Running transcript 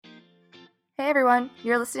Hey everyone,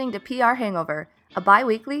 you're listening to PR Hangover, a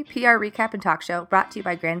bi-weekly PR recap and talk show brought to you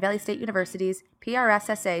by Grand Valley State University's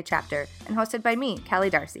PRSSA chapter and hosted by me,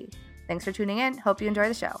 Callie Darcy. Thanks for tuning in. Hope you enjoy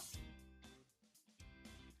the show.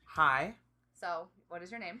 Hi. So, what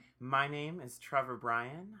is your name? My name is Trevor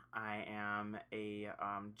Bryan. I am a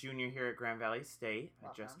junior here at Grand Valley State.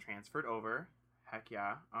 Welcome. I just transferred over. Heck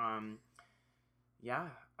yeah.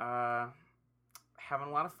 Having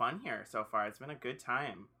a lot of fun here so far. It's been a good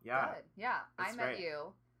time. Yeah. Good. Yeah. I met great.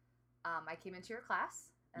 you. I came into your class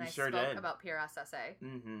and You I sure spoke did. about PRSSA.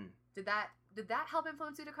 Mm-hmm. Did that help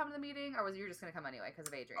influence you to come to the meeting, or was you just going to come anyway because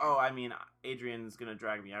of Adrian? Oh, I mean, Adrian's going to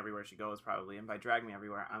drag me everywhere she goes probably. And by drag me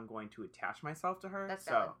everywhere, I'm going to attach myself to her. That's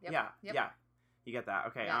so, valid. Yep. yeah. Yep. Yeah. You get that.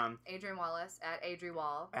 Okay. Yeah. Adrian Wallace at Adri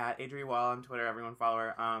Wall. At Adri Wall on Twitter. Everyone follow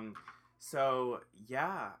her. I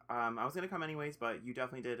was going to come anyways, but you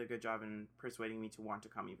definitely did a good job in persuading me to want to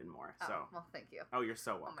come even more. Oh, So, well, thank you. oh, you're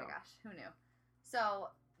so welcome. Oh my gosh, who knew? So,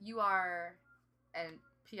 you are an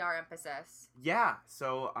PR emphasis. Yeah.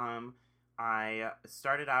 So, I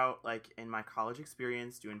started out like in my college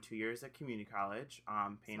experience doing 2 years at community college,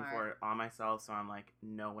 paying Smart. for it all myself. So I'm like,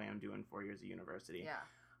 no way I'm doing 4 years of university. Yeah.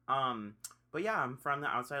 But yeah, I'm from the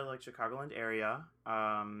outside of like Chicagoland area.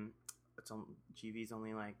 GV's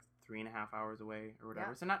only like 3.5 hours away or whatever.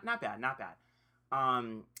 Yeah. So not bad.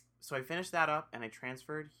 So I finished that up and I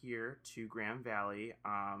transferred here to Grand Valley.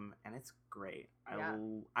 And it's great. Yeah.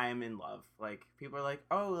 I am in love. Like people are like,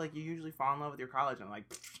 oh, like you usually fall in love with your college. And I'm like,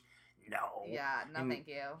 no. Yeah, no, And thank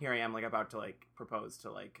you. Here I am, like about to like propose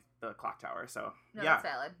to like the clock tower. So No, yeah, that's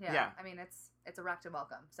valid. Yeah. Yeah. I mean, it's a wreck to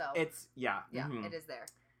welcome. So it's yeah, mhm. it is there.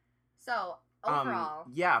 So overall,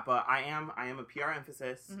 yeah, but I am a PR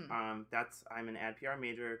emphasis. Mhm. I'm an ad PR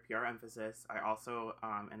major, PR emphasis. I also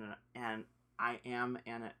and I am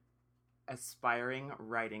an aspiring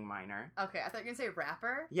writing minor. okay, I thought you were gonna say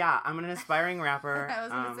rapper. Yeah, I'm an aspiring rapper. I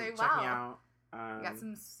was gonna say, Check me wow. out. You got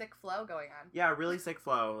some sick flow going on. Yeah, really sick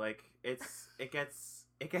flow. Like it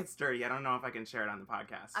gets dirty. I don't know if I can share it on the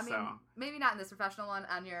podcast. I mean, so. maybe not in this professional one.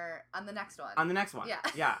 On the next one. On the next one. Yeah.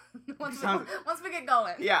 Yeah. once Sounds- we get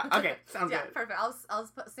going. Yeah, okay, sounds yeah, good. perfect. I'll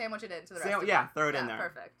sandwich it into the rest. Of Yeah, it. throw it Yeah, in there.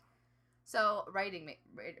 Perfect. So writing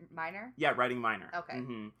minor. Yeah, writing minor. Okay.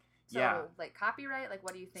 Mm-hmm. So Yeah. like copyright, like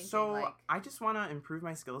what are you thinking? So like I just want to improve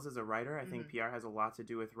my skills as a writer. I think Mhm. PR has a lot to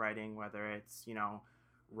do with writing, whether it's,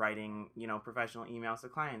 writing, professional emails to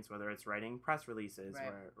clients, whether it's writing press releases,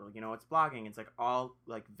 Right. or it's blogging. It's like all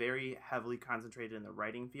like very heavily concentrated in the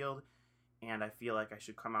writing field. And I feel like I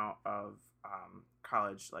should come out of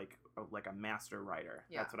college like a master writer.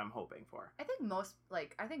 Yeah. That's what I'm hoping for. I think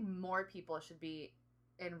more people should be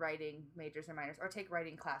in writing majors or minors or take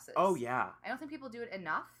writing classes. Oh yeah. I don't think people do it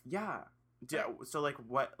enough. Yeah. Right. So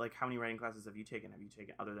how many writing classes have you taken?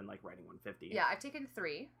 Other than like writing 150? Yeah, I've taken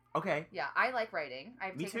 3. Okay. Yeah, I like writing.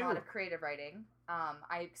 I've Me taken a lot too. of creative writing.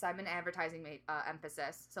 Because I'm an advertising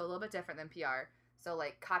emphasis, so a little bit different than PR. So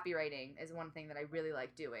like copywriting is one thing that I really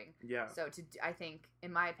like doing. Yeah. So I think,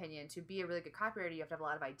 in my opinion, to be a really good copywriter, you have to have a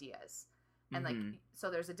lot of ideas. And Mhm. so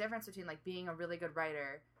there's a difference between like being a really good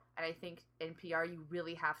writer, and I think in PR you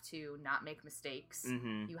really have to not make mistakes.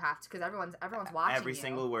 Mm-hmm. You have to, because everyone's watching Every you.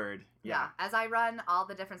 single word. Yeah. As I run all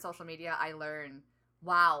the different social media, I learn.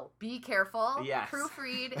 Wow, be careful. Yes.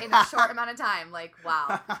 Proofread in a short amount of time. Like,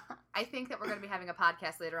 wow. I think that we're going to be having a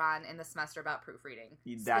podcast later on in the semester about proofreading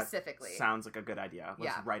That specifically. sounds like a good idea.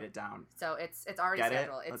 Let's Yeah. write it down. So it's already Get it?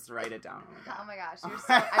 scheduled. Let's write it down. Oh my gosh, you're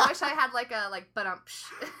so. I wish I had like a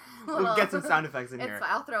We'll get some sound effects in It's here. fine.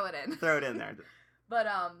 I'll throw it in. Throw it in there. But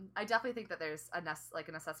I definitely think that there's a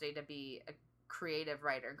necessity to be a creative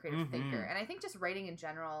writer and creative Mhm. thinker, and I think just writing in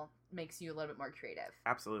general makes you a little bit more creative.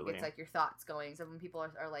 Absolutely. It's like your thoughts going. So when people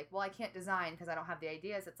are like, well, I can't design because I don't have the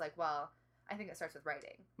ideas, it's like, well, I think it starts with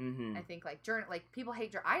writing. Mm-hmm. I think like people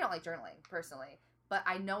hate I don't like journaling personally, but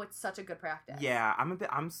I know it's such a good practice. Yeah,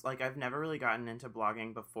 I've never really gotten into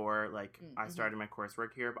blogging before like I started my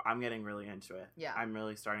coursework here, but I'm getting really into it. Yeah. I'm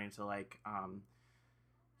really starting to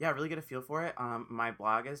really get a feel for it. My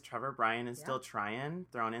blog is Trevor Bryan is Still Trying.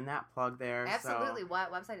 Throwing in that plug there. Absolutely. So,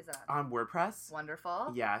 What website is it on? on WordPress.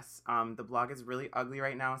 Wonderful. Yes. The blog is really ugly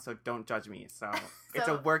right now, so don't judge me. So it's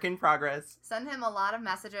So- a work in progress. Send him a lot of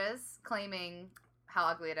messages claiming how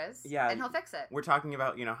ugly it is. Yeah. And he'll fix it. We're talking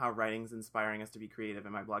about, how writing's inspiring us to be creative,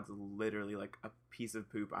 and my blog's literally like a piece of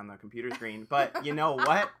poop on the computer screen. But you know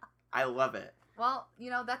what? I love it. Well,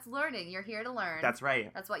 that's learning. You're here to learn. That's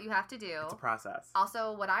right. That's what you have to do. It's a process.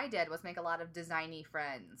 Also, what I did was make a lot of designy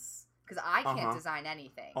friends. Because I can't design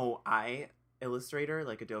anything. Oh, Illustrator,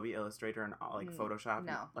 like Adobe Illustrator and Photoshop.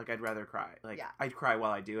 No. Like I'd rather cry. Like Yeah. I'd cry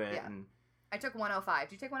while I do it. Yeah. And I took 105.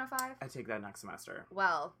 Did you take 105? I take that next semester.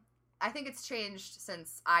 Well, I think it's changed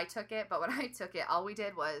since I took it, but when I took it, all we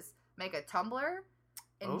did was make a Tumblr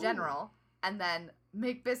in general and then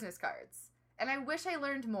make business cards. And I wish I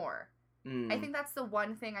learned more. I think that's the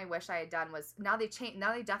one thing I wish I had done was now they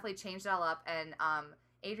definitely changed it all up, and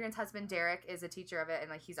Adrian's husband Derek is a teacher of it,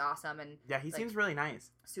 and like he's awesome, and yeah, he seems really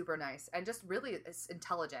nice, super nice, and just really is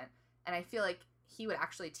intelligent. And I feel like he would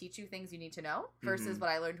actually teach you things you need to know versus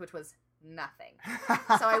what I learned, which was nothing.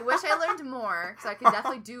 So I wish I learned more, so I could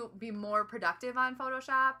definitely be more productive on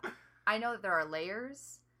Photoshop. I know that there are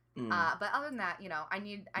layers. But other than that, I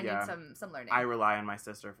need some learning. I rely on my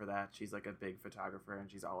sister for that. She's like a big photographer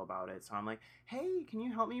and she's all about it. So I'm like, hey, can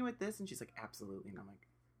you help me with this? And she's like, absolutely. And I'm like,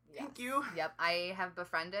 thank you. Yep. I have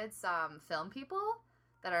befriended some film people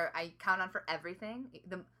that I count on for everything.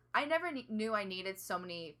 I never knew I needed so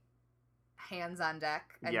many hands on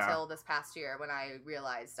deck until this past year when I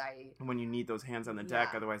realized when you need those hands on the deck,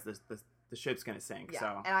 otherwise the ship's gonna sink. Yeah.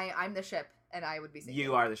 So and I'm the ship. And I would be sinking.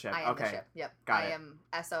 You are the ship. I am okay. the ship. Yep. Got I it. am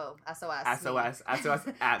SOS. SOS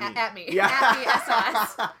at me. At me. Yeah. At me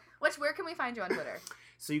SOS. Where can we find you on Twitter?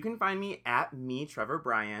 So you can find me at me Trevor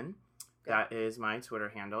Bryan. That is my Twitter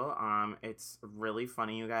handle. It's really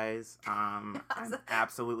funny, you guys. I'm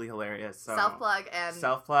absolutely hilarious. So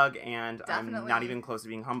self-plug, and I'm not even close to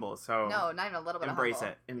being humble. So no, not even a little bit. Embrace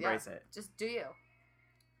it. Embrace it. Just do you.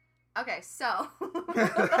 Okay, so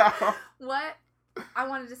what I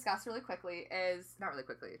want to discuss really quickly is not really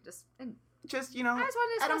quickly, just I just want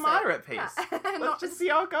to discuss at a moderate pace. Yeah. Let's just see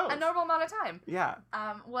how it goes. A normal amount of time. Yeah.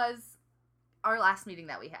 Was our last meeting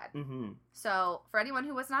that we had. Mm-hmm. So for anyone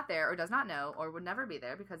who was not there or does not know or would never be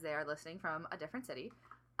there because they are listening from a different city,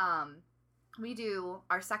 we do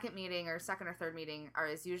our second or third meeting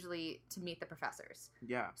is usually to meet the professors.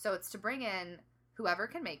 Yeah. So it's to bring in whoever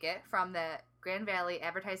can make it from the Grand Valley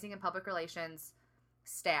Advertising and Public Relations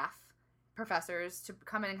staff, professors, to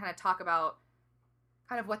come in and kind of talk about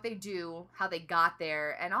kind of what they do, how they got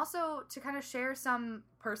there, and also to kind of share some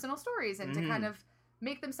personal stories and to kind of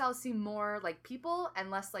make themselves seem more like people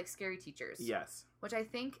and less like scary teachers. Yes. Which I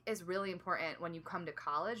think is really important when you come to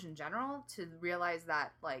college in general, to realize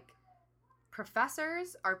that like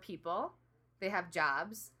professors are people, they have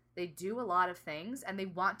jobs, they do a lot of things, and they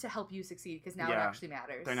want to help you succeed because now it actually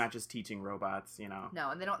matters. They're not just teaching robots, No,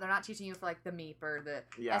 and they're not teaching you for like the MEP or the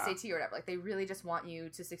SAT or whatever. Like they really just want you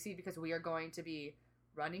to succeed because we are going to be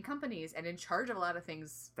running companies and in charge of a lot of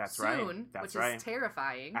things soon, which is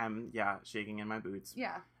terrifying. I'm shaking in my boots.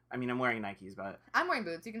 Yeah. I mean, I'm wearing Nikes, but I'm wearing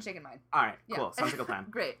boots. You can shake in mine. All right, cool. Sounds like a plan.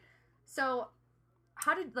 Great. So,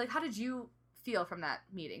 how did you feel from that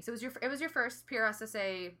meeting? So it was your first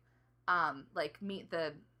PRSSA, meet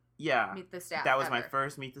the staff. That was my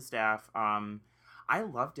first meet the staff. I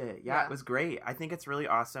loved it. Yeah, it was great. I think it's really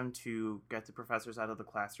awesome to get the professors out of the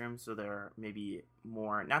classroom so they're maybe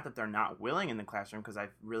more, not that they're not willing in the classroom, because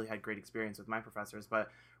I've really had great experience with my professors, but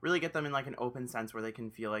really get them in like an open sense where they can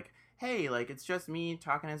feel like, hey, like it's just me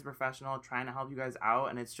talking as a professional, trying to help you guys out.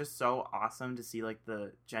 And it's just so awesome to see like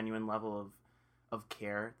the genuine level of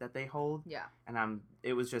care that they hold. Yeah. And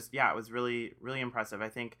it was just, it was really, really impressive. I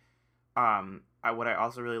think what I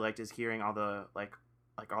also really liked is hearing all the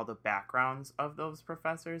all the backgrounds of those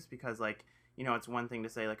professors, because it's one thing to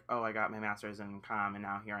say like, oh, I got my master's in comm and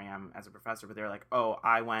now here I am as a professor, but they're like, oh,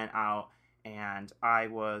 I went out and I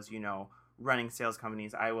was running sales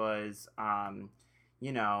companies, I was I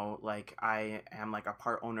am like a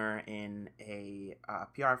part owner in a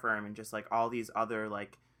PR firm, and just like all these other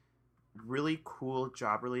like really cool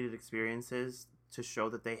job related experiences to show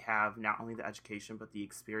that they have not only the education but the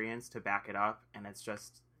experience to back it up. And it's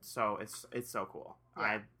just it's so cool.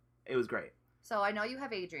 Yeah. It was great. So I know you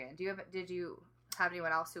have Adrian. Did you have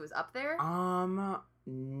anyone else who was up there? No.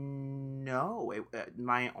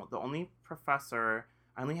 The only professor,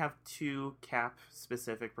 I only have two CAP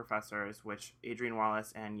specific professors, which Adrian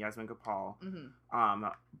Wallace and Yasmin Gopal. Mm-hmm.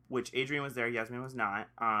 Which Adrian was there, Yasmin was not.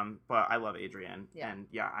 But I love Adrian. Yeah. And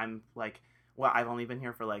I'm like, I've only been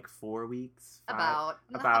here for like 4 weeks. About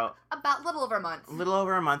little over a month. Little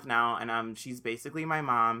over a month now, and she's basically my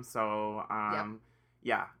mom. So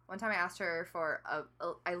yeah. One time I asked her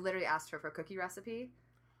I literally asked her for a cookie recipe,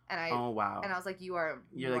 and oh wow, and I was like, you are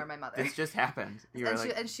like, my mother. This just happened. I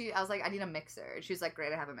was like, I need a mixer, and she's like,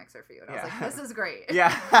 great, I have a mixer for you, and I was like, this is great.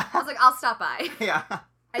 Yeah. I was like, I'll stop by. Yeah.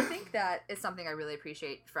 I think that is something I really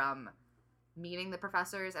appreciate from meeting the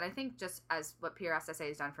professors, and I think just as what PRSSA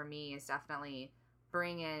has done for me is definitely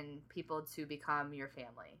bring in people to become your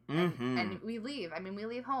family. Mm-hmm. And we leave. I mean, we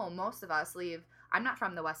leave home. Most of us leave. I'm not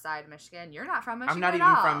from the west side of Michigan. You're not from Michigan. I'm not at even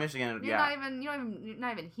all. from Michigan. You're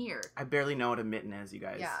not even here. I barely know what a mitten is, you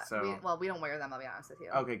guys. Yeah. So We don't wear them. I'll be honest with you.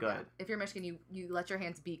 Okay, good. Yeah. If you're Michigan, you let your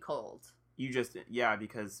hands be cold. You just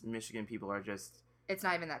because Michigan people are just. It's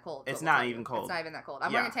not even that cold. It's not even cold. It's not even that cold.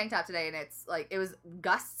 I'm wearing a tank top today, and it's like it was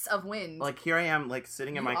gusts of wind. Like here I am, like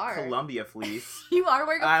sitting in my Columbia fleece. You are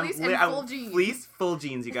wearing a fleece and full jeans. Fleece, full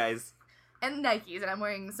jeans, you guys. And Nikes, and I'm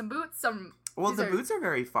wearing some boots. Well, the boots are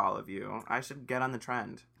very fall of you. I should get on the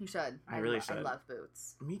trend. You should. I really should. I love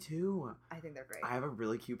boots. Me too. I think they're great. I have a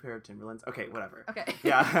really cute pair of Timberlands. Okay, whatever. Okay.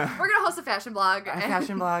 Yeah. We're gonna host a fashion blog. A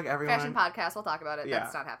fashion blog, everyone. Fashion podcast. We'll talk about it. Yeah.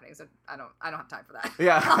 That's not happening, so I don't have time for that.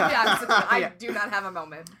 Yeah. I'll be honest with you. I Yeah. do not have a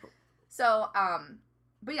moment. So,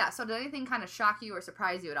 but yeah. So, did anything kind of shock you or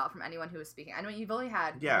surprise you at all from anyone who was speaking? I know you've only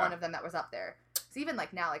had one of them that was up there. So even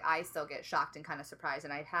like now, like I still get shocked and kind of surprised,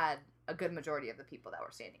 and I had a good majority of the people that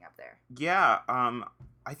were standing up there. Yeah.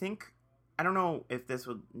 I think I don't know if this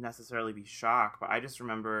would necessarily be shock, but I just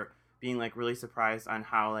remember being like really surprised on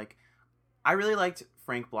how like I really liked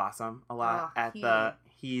Frank Blossom a lot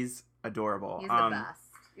he's adorable. He's the best.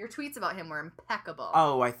 Your tweets about him were impeccable.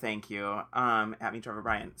 Oh, I thank you. At me, Trevor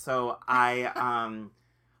Bryant. So I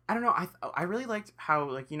I don't know. I really liked how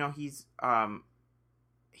like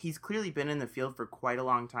he's clearly been in the field for quite a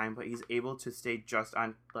long time, but he's able to stay just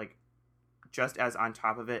as on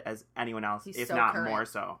top of it as anyone else, if so not current. More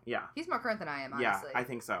so. Yeah. He's more current than I am, honestly. Yeah, I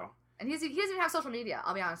think so. And he doesn't even have social media,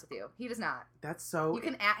 I'll be honest with you. He does not. That's so... You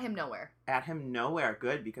can at him nowhere. At him nowhere.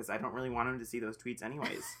 Good, because I don't really want him to see those tweets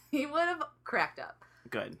anyways. He would have cracked up.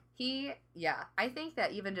 Good. I think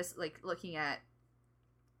that even just, like, looking at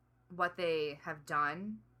what they have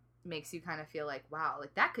done makes you kind of feel like, wow,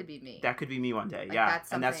 like, that could be me. That could be me one day, like, yeah.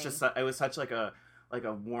 And that's just... It was such, like a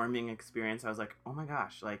warming experience. I was like, oh my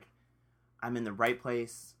gosh, like, I'm in the right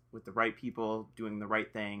place with the right people doing the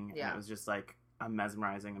right thing. Yeah. And it was just, like, a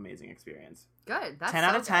mesmerizing, amazing experience. Good. That's 10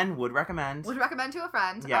 out of 10. Would recommend. Would recommend to a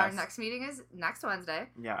friend. Yes. Our next meeting is next Wednesday.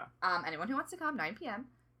 Yeah. Anyone who wants to come, 9 p.m.,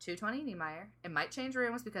 220 Niemeyer. It might change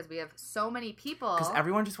rooms because we have so many people. Because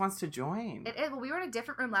everyone just wants to join. It is. Well, we were in a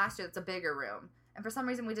different room last year that's a bigger room. And for some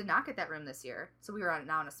reason, we did not get that room this year. So we were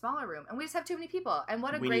now in a smaller room. And we just have too many people. And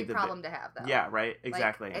what a great problem to have, though. Yeah, right?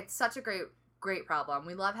 Exactly. Like, it's such a great problem.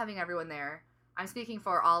 We love having everyone there. I'm speaking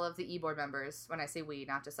for all of the e-board members when I say we,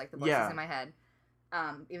 not just like the voices in my head.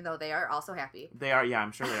 Even though they are also happy. They are, yeah,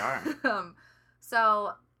 I'm sure they are.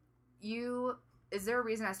 So, is there a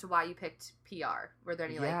reason as to why you picked PR? Were there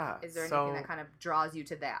any, is there anything that kind of draws you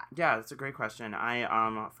to that? Yeah, that's a great question.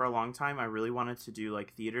 I, for a long time, I really wanted to do,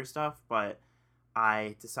 like, theater stuff, but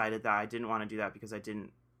I decided that I didn't want to do that because I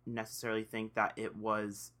didn't necessarily think that it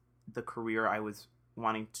was the career I was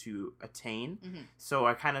wanting to attain. Mm-hmm. So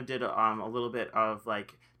I kind of did a little bit of,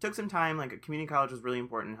 like, took some time. Like, community college was really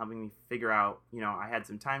important in helping me figure out, I had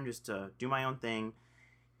some time just to do my own thing.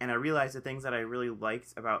 And I realized the things that I really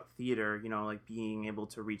liked about theater, like being able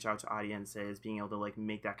to reach out to audiences, being able to, like,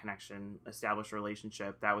 make that connection, establish a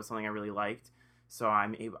relationship, that was something I really liked. So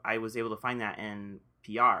I was able to find that in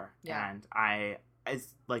PR. Yeah. And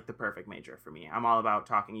it's, like, the perfect major for me. I'm all about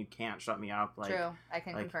talking. You can't shut me up. Like, true. I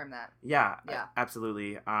can confirm that. Yeah.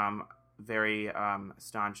 Absolutely. Very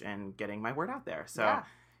staunch in getting my word out there. So. Yeah.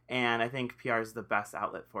 And I think PR is the best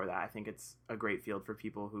outlet for that. I think it's a great field for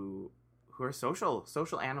people who are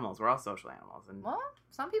social animals. We're all social animals. And well,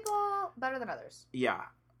 some people better than others. Yeah.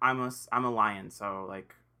 I'm a lion, so,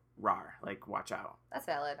 like, rawr. Like, watch out. That's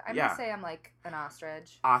valid. I'm going to say I'm like an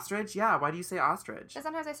ostrich. Ostrich? Yeah. Why do you say ostrich? Because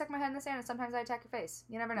sometimes I stick my head in the sand and sometimes I attack your face.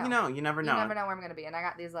 You never know. You never know. You never know where I'm going to be. And I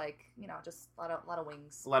got these, like, just a lot of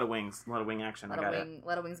wings. A lot of wings. A lot of wing action. A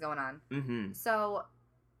lot of wings going on. Mm-hmm. So,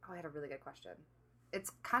 I had a really good question. It's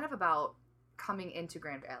kind of about coming into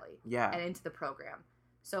Grand Valley. Yeah. And into the program.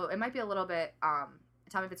 So it might be a little bit,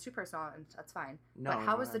 tell me if it's too personal, and that's fine. No. But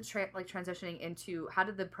how was the transitioning into, how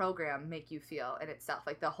did the program make you feel in itself?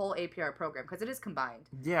 Like the whole APR program, because it is combined.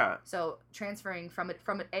 Yeah. So transferring from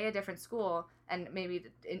a different school and maybe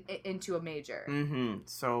into a major. Mm-hmm.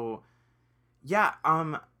 So, yeah,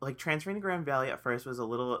 like transferring to Grand Valley at first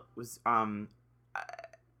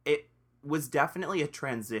it was definitely a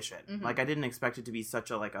transition. Mm-hmm. Like, I didn't expect it to be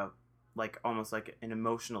such a almost like an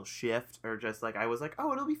emotional shift, or just like, I was like,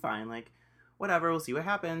 oh, it'll be fine. Like, whatever, we'll see what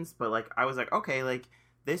happens. But, like, I was like, okay, like,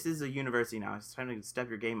 this is a university now. It's time to step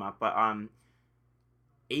your game up. But,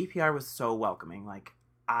 APR was so welcoming. Like,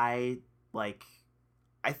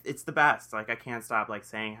 it's the best. Like, I can't stop, like,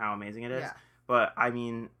 saying how amazing it is. Yeah. But, I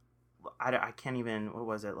mean, I can't even, what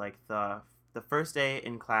was it? Like, the first day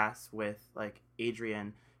in class with, like,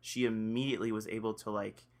 Adrian, she immediately was able to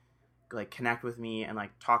like connect with me and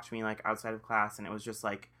like talk to me like outside of class, and it was just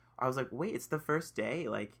like I was like, wait, it's the first day,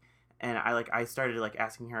 like, and I started like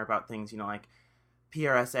asking her about things, you know, like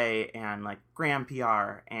PRSA and like Grand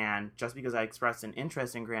PR, and just because I expressed an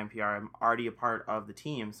interest in Grand PR, I'm already a part of the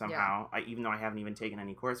team somehow. Yeah. Even though I haven't even taken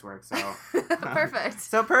any coursework, so perfect.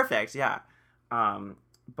 So perfect, yeah.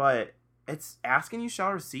 But it's ask and you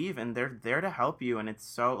shall receive, and they're there to help you, and it's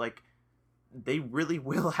so like they really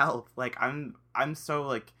will help. Like I'm so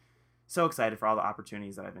like so excited for all the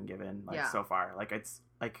opportunities that I've been given so far. Like it's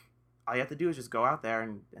like all you have to do is just go out there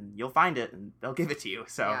and you'll find it, and they'll give it to you.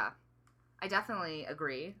 So yeah. I definitely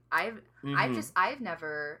agree. I've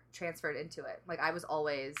never transferred into it. Like I was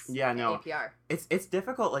always APR. It's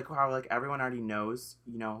difficult, like how like everyone already knows,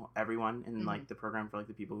 you know, everyone in like the program for like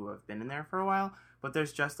the people who have been in there for a while. But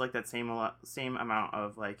there's just like that same amount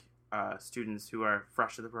of like students who are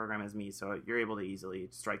fresh to the program as me. So you're able to easily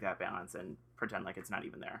strike that balance and pretend like it's not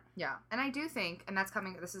even there. Yeah, and I do think, and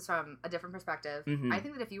this is from a different perspective. I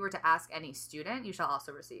think that if you were to ask any student, you shall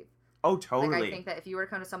also receive. Oh, totally. Like, I think that if you were to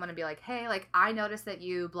come to someone and be like, hey, like, I noticed that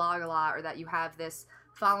you blog a lot or that you have this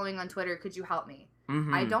following on Twitter. Could you help me?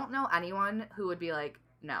 I don't know anyone who would be like,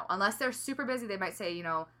 no. Unless they're super busy, they might say, you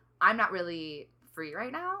know, I'm not really free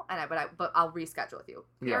right now, but I'll reschedule with you.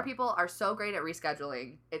 PR people are so great at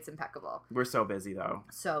rescheduling. It's impeccable. We're so busy, though.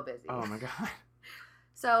 So busy. Oh, my God.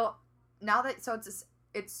 So, now that,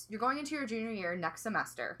 it's you're going into your junior year next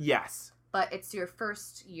semester. Yes. But it's your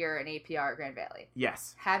first year in APR at Grand Valley.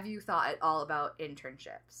 Yes. Have you thought at all about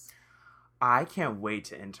internships? I can't wait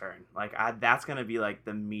to intern. Like that's gonna be like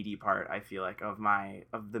the meaty part, I feel like, of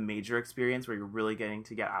the major experience where you're really getting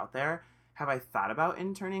to get out there. Have I thought about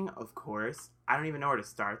interning? Of course. I don't even know where to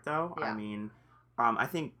start though. Yeah. I mean, I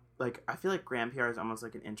think like I feel like Grand PR is almost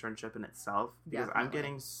like an internship in itself because I'm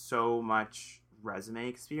getting so much resume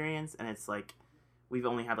experience, and it's like we've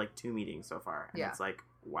only had like 2 meetings so far, and it's like,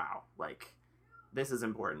 wow, like this is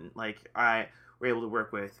important. Like we're able to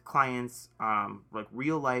work with clients, like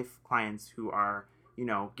real life clients who are, you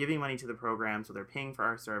know, giving money to the program, so they're paying for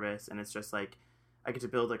our service, and it's just like I get to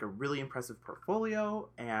build like a really impressive portfolio,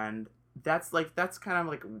 and that's kind of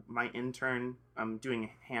like my intern. I'm doing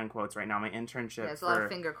hand quotes right now. My internship. Yeah, there's a lot of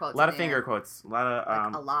finger quotes. A lot of finger quotes. A lot of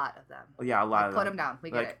like a lot of them. Yeah, a lot of them. Put them down.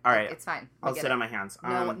 We get it. All right, it's fine. I'll sit on my hands.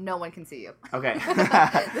 No one can see you. Okay.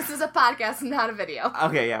 This is a podcast, not a video.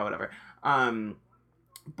 Okay, yeah, whatever.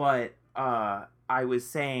 But I was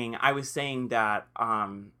saying that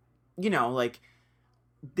you know, like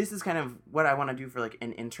this is kind of what I want to do for like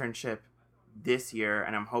an internship this year,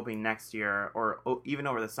 and I'm hoping next year or even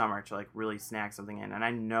over the summer to like really snag something in. And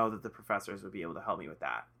I know that the professors would be able to help me with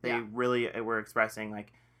that. They really were expressing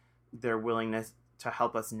like their willingness to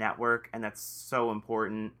help us network, and that's so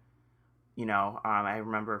important. You know, I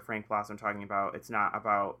remember Frank Blossom talking about it's not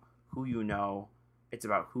about who you know, it's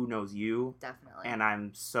about who knows you. Definitely. And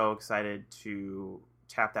I'm so excited to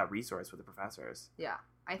tap that resource with the professors. Yeah.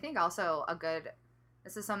 I think also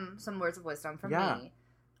this is some words of wisdom from me.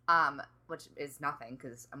 Which is nothing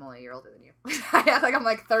because I'm only a year older than you. I act like I'm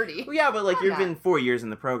like 30. Well, yeah, but like you've been 4 years in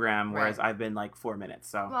the program, whereas I've been like 4 minutes.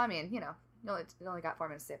 So well, I mean, you know, you only got 4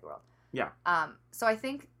 minutes to save the world. Yeah. So I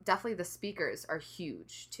think definitely the speakers are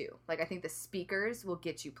huge too. Like I think the speakers will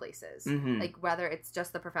get you places. Like whether it's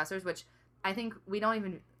just the professors, which I think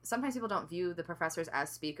sometimes people don't view the professors as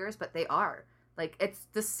speakers, but they are. Like it's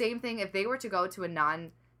the same thing if they were to go to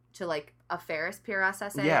like a Ferris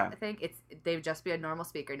PRSSA, I think they'd just be a normal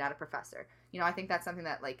speaker, not a professor. You know, I think that's something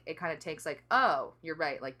that like it kind of takes like, oh, you're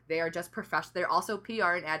right. Like they are just they're also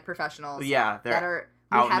PR and ad professionals. Yeah, that are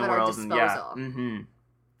out have in the at world our disposal.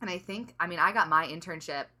 And I think, I got my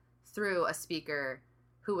internship through a speaker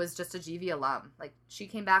who was just a GV alum. Like she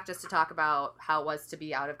came back just to talk about how it was to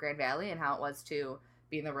be out of Grand Valley and how it was to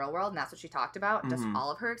be in the real world, and that's what she talked about, just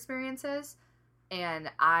all of her experiences. And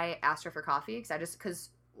I asked her for coffee because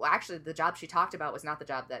actually, the job she talked about was not the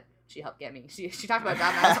job that she helped get me. She talked about a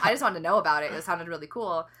job, and I just wanted to know about it. It sounded really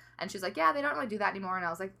cool. And she's like, yeah, they don't really do that anymore. And I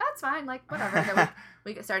was like, that's fine. Like, whatever. And then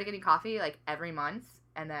we started getting coffee, like, every month.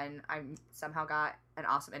 And then I somehow got an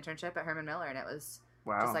awesome internship at Herman Miller. And it was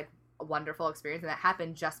just, like, a wonderful experience. And that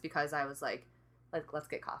happened just because I was like, let's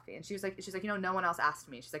get coffee. And she's like, you know, no one else asked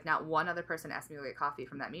me. She's like, not one other person asked me to get coffee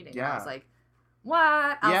from that meeting. Yeah. And I was like, what?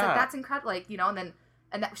 I was like, that's incredible. Like, you know,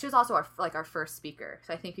 and that she was also our first speaker.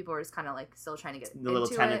 So I think people were just kind of like still trying to get into a little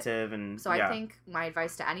tentative. And so I think my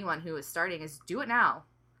advice to anyone who is starting is do it now.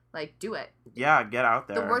 Like, do it. Yeah, get out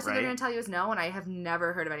there. The worst thing they're going to tell you is no, and I have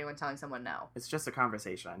never heard of anyone telling someone no. It's just a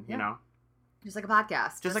conversation, you know? Just like a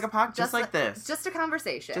podcast. Just like this. Just a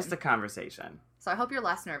conversation. Just a conversation. So I hope you're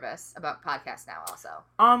less nervous about podcasts now also.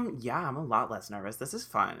 Yeah, I'm a lot less nervous. This is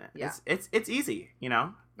fun. Yeah. It's easy, you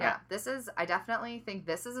know? Yeah. I definitely think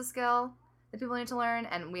this is a skill that people need to learn,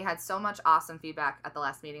 and we had so much awesome feedback at the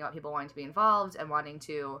last meeting about people wanting to be involved and wanting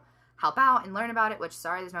to help out and learn about it, which,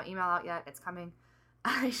 sorry, there's no email out yet. It's coming.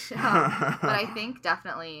 But I think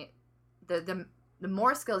definitely the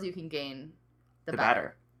more skills you can gain, the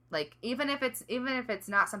better. Like, even if it's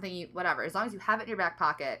not something you, whatever, as long as you have it in your back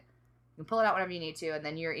pocket, you can pull it out whenever you need to, and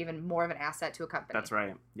then you're even more of an asset to a company. That's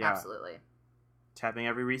right. Yeah. Absolutely. Tapping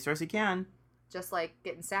every resource you can. Just like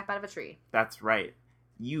getting sap out of a tree. That's right.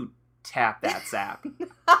 You tap that sap.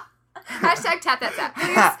 Hashtag tap that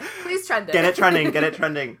sap. Please trend it. Get it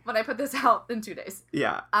trending. When I put this out in 2 days.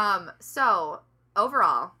 Yeah. So,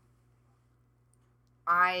 overall,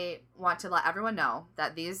 I want to let everyone know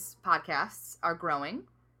that these podcasts are growing,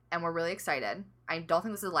 and we're really excited. I don't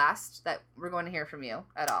think this is the last that we're going to hear from you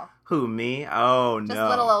at all. Who, me? Oh, no. Just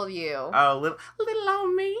little old you. Oh, little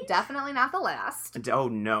old me? Definitely not the last. Oh,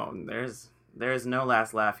 no. There's no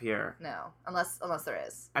last laugh here. No, unless there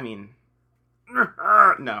is. I mean,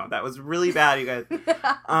 no, that was really bad, you guys.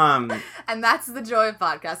 And that's the joy of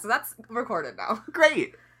podcasts. So that's recorded now.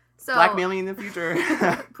 Great. So blackmail me in the future.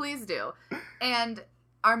 Please do. And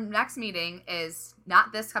our next meeting is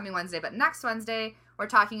not this coming Wednesday, but next Wednesday. We're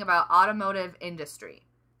talking about automotive industry.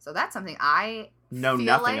 So that's something I know feel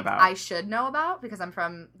nothing like about. I should know about because I'm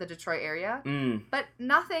from the Detroit area. But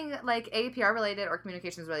nothing like APR related or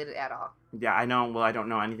communications related at all. Yeah, I know. Well, I don't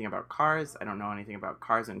know anything about cars. I don't know anything about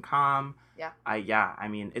cars and comm. Yeah. I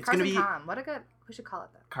mean, it's cars going to be... Cars and comm. We should call it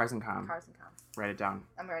that. Cars and comm. Cars and comm. Write it down.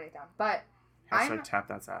 I'm writing it down. But Hashtag tap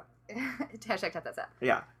that sap. Hashtag tap that sap.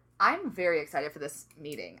 Yeah. I'm very excited for this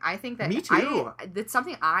meeting. I think that... Me too. It's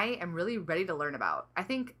something I am really ready to learn about. I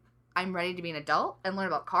think I'm ready to be an adult and learn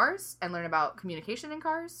about cars and learn about communication in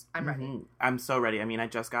cars. I'm ready. I'm so ready. I mean, I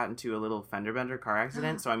just got into a little fender bender car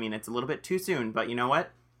accident, so I mean, it's a little bit too soon, but you know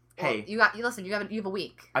what? Well, hey. You have a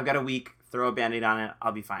week. I've got a week. Throw a Band-Aid on it.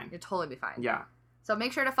 I'll be fine. You'll totally be fine. Yeah. So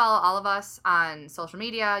make sure to follow all of us on social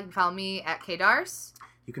media. You can follow me at KDars.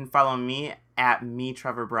 You can follow me at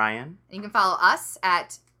 @MeTrevorBryan. And you can follow us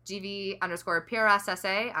at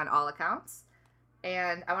GV_PRSSA on all accounts.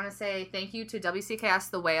 And I want to say thank you to WCKS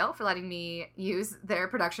The Whale for letting me use their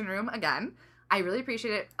production room again. I really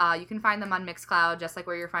appreciate it. You can find them on Mixcloud, just like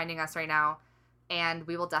where you're finding us right now. And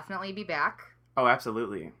we will definitely be back. Oh,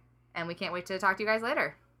 absolutely. And we can't wait to talk to you guys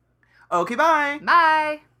later. Okay, bye.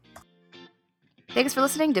 Bye. Thanks for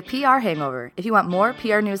listening to PR Hangover. If you want more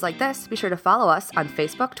PR news like this, be sure to follow us on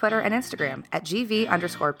Facebook, Twitter, and Instagram at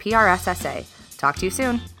GV_PRSSA. Talk to you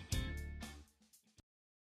soon.